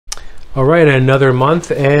All right, another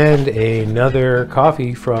month and another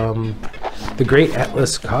coffee from the Great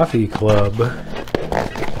Atlas Coffee Club.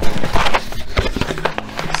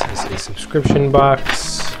 This is a subscription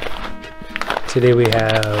box. Today we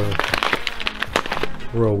have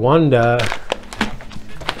Rwanda.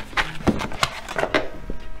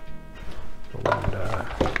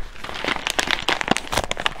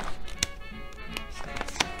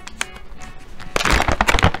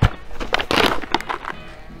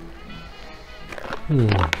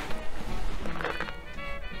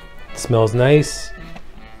 It smells nice,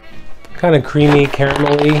 kind of creamy,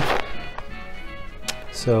 caramelly.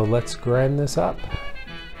 So let's grind this up.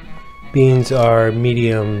 Beans are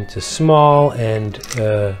medium to small and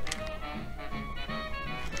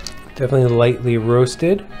definitely lightly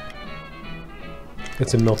roasted. Get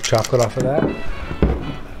some milk chocolate off of that.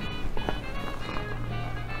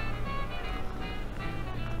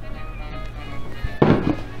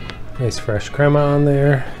 Nice fresh crema on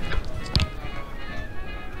there.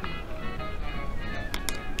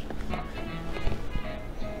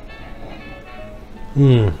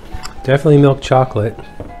 Definitely milk chocolate.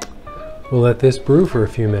 We'll let this brew for a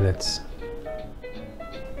few minutes.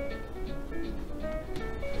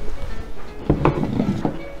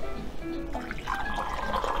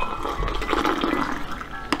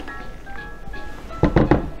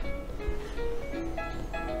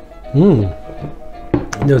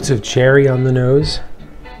 Notes of cherry on the nose.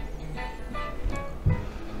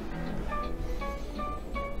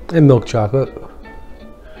 And milk chocolate.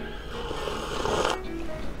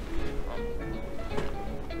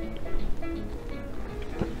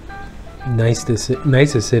 Nice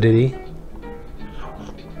acidity.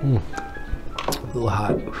 A little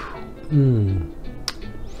hot.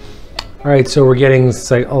 All right, so we're getting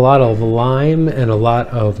a lot of lime and a lot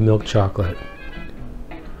of milk chocolate.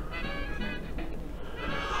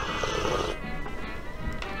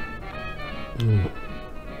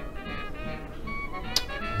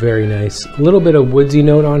 Very nice. A little bit of woodsy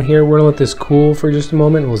note on here. We're gonna let this cool for just a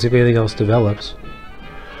moment. We'll see if anything else develops.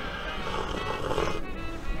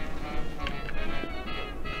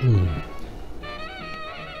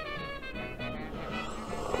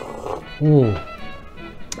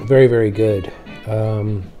 Very, very good.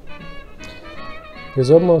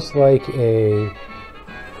 There's almost like a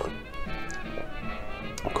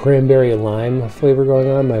cranberry lime flavor going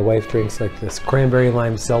on. My wife drinks like this cranberry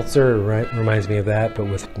lime seltzer. Reminds me of that, but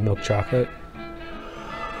with milk chocolate.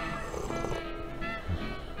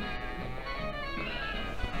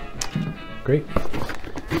 Great.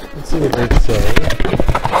 Let's see what they say.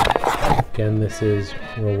 Again, this is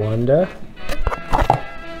Rwanda.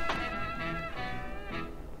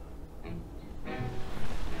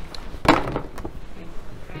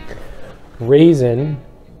 Raisin,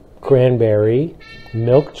 cranberry,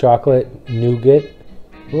 milk chocolate, nougat,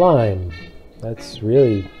 lime. That's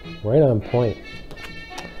really right on point.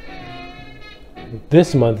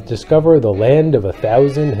 This month, discover the land of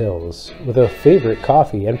 1,000 hills with a favorite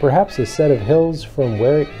coffee and perhaps a set of hills from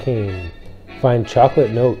where it came. Find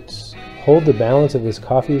chocolate notes. Hold the balance of this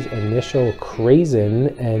coffee's initial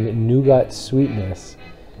craisin and nougat sweetness,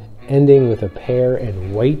 ending with a pear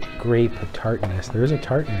and white grape tartness. There's a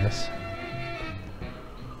tartness.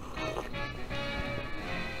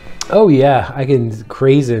 Oh yeah, I can,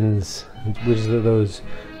 craisins, which is those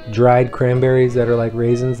dried cranberries that are like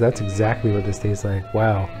raisins. That's exactly what this tastes like.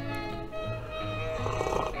 Wow.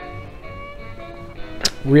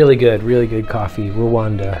 Really good coffee.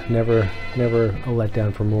 Rwanda. Never a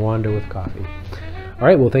letdown from Rwanda with coffee. All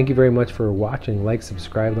right, well, thank you very much for watching. Like,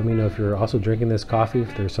 subscribe. Let me know if you're also drinking this coffee,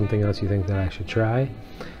 if there's something else you think that I should try.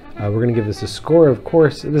 We're gonna give this a score, of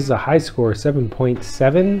course. This is a high score,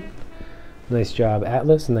 7.7. Nice job,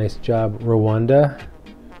 Atlas. Nice job, Rwanda.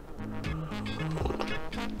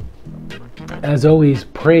 As always,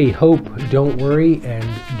 pray, hope, don't worry, and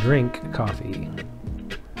drink coffee.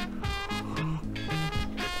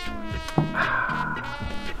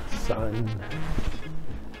 Sun.